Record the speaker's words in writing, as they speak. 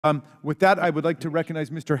With that, I would like to recognize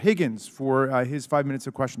Mr. Higgins for his 5 minutes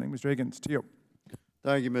of questioning. Mr. Higgins, to you.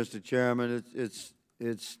 Thank you, Mr. Chairman.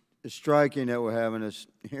 It's striking that we're having this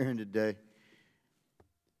hearing today.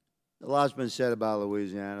 A lot's been said about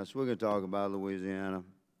Louisiana, so we're going to talk about Louisiana.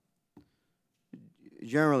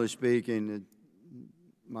 Generally speaking,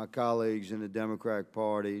 my colleagues in the Democratic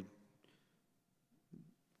Party,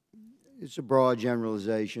 it's a broad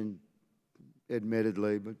generalization,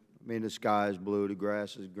 admittedly, but I mean, the sky is blue, the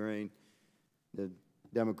grass is green. The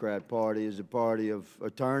Democrat Party is a party of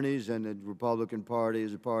attorneys, and the Republican Party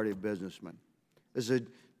is a party of businessmen.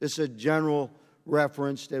 It's a general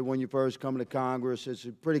reference that when you first come to Congress, it's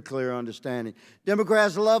a pretty clear understanding.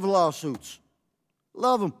 Democrats love lawsuits.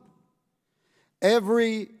 Love them.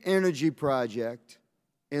 Every energy project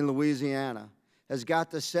in Louisiana has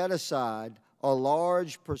got to set aside a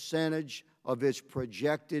large percentage of its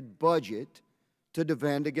projected budget to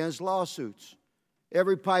defend against lawsuits.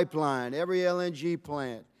 Every pipeline, every LNG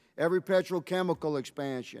plant, every petrochemical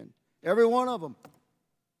expansion, every one of them.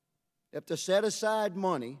 You have to set aside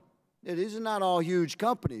money. These are not all huge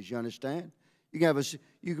companies, you understand? You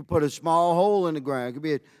can put a small hole in the ground. It could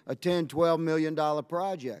be a $10, $12 million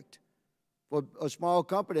project. For a small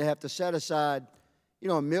company to have to set aside,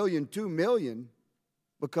 $1 million, $2 million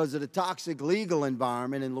because of the toxic legal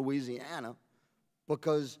environment in Louisiana,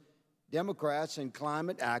 because Democrats and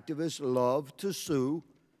climate activists love to sue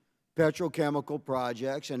petrochemical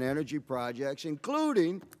projects and energy projects,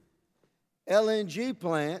 including LNG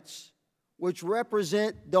plants, which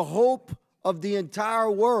represent the hope of the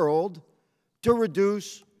entire world to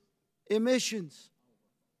reduce emissions.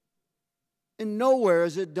 And nowhere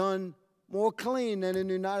is it done more clean than in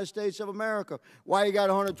the United States of America. Why you got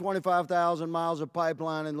 125,000 miles of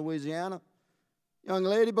pipeline in Louisiana? Young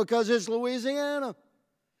lady, because it's Louisiana.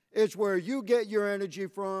 It's where you get your energy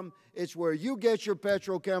from. It's where you get your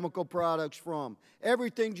petrochemical products from.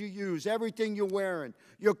 Everything you use, everything you're wearing,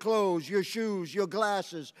 your clothes, your shoes, your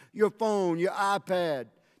glasses, your phone, your iPad,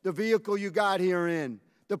 the vehicle you got here in,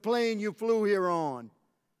 the plane you flew here on,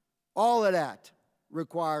 all of that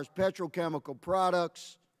requires petrochemical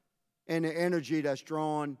products and the energy that's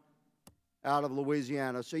drawn out of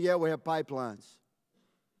Louisiana. So, yeah, we have pipelines.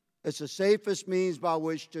 It's the safest means by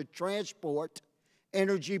which to transport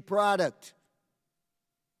energy product.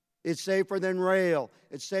 It's safer than rail.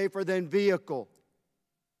 It's safer than vehicle.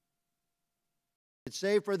 It's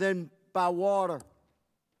safer than by water.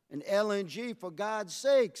 And LNG, for God's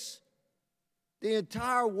sakes. The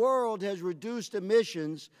entire world has reduced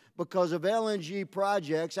emissions because of LNG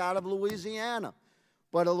projects out of Louisiana.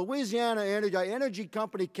 But a Louisiana energy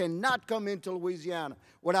company cannot come into Louisiana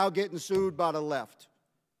without getting sued by the left.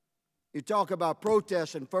 You talk about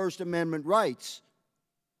protests and First Amendment rights.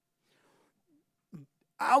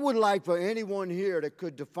 I would like for anyone here that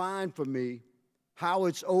could define for me how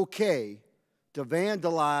it's okay to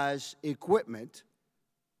vandalize equipment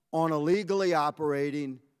on a legally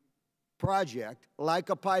operating project like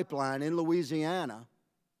a pipeline in Louisiana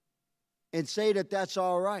and say that that's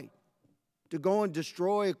all right, to go and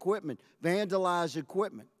destroy equipment, vandalize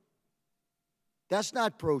equipment. That's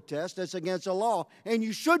not protest. That's against the law, and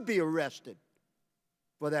you should be arrested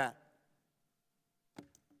for that.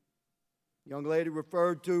 Young lady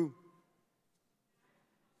referred to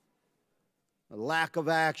a lack of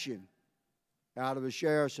action out of the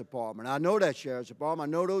sheriff's department. I know that sheriff's department.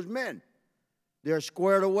 I know those men. They're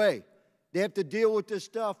squared away. They have to deal with this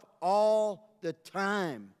stuff all the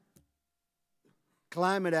time.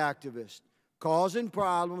 Climate activists causing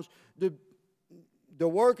problems. The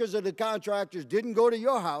workers of the contractors didn't go to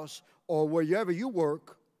your house or wherever you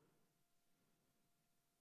work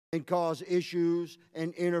and cause issues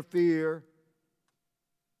and interfere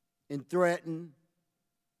and threaten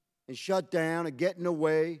and shut down and get in the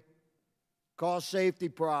way, cause safety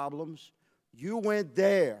problems. You went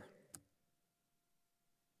there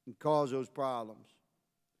and caused those problems.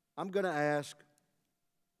 I'm going to ask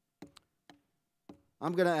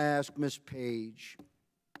Ms. Page.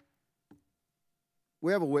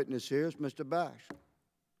 We have a witness here, it's Mr. Bash.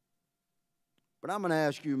 But I'm going to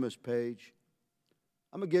ask you, Ms. Page,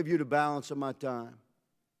 I'm going to give you the balance of my time.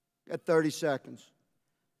 Got 30 seconds.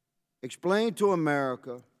 Explain to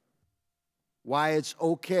America why it's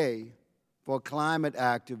okay for a climate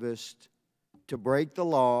activist to break the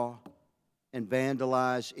law and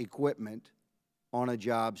vandalize equipment on a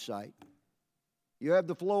job site. You have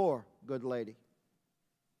the floor, good lady.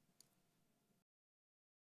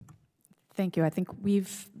 Thank you. I think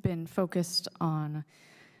we've been focused on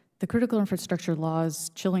the critical infrastructure law's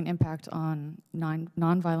chilling impact on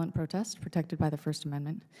nonviolent protest protected by the First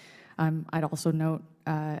Amendment. I'd also note,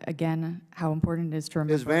 again, how important it is to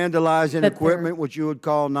remember. Is vandalizing that equipment what you would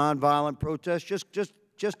call nonviolent protest?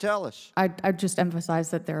 Just tell us. I'd just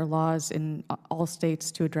emphasize that there are laws in all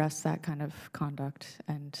states to address that kind of conduct.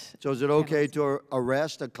 And So is it okay to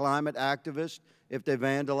arrest a climate activist if they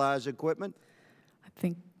vandalize equipment? I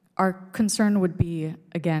think our concern would be,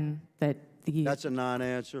 again, that the That's a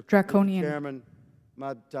non-answer. draconian. Mr. Chairman,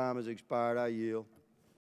 my time has expired. I yield.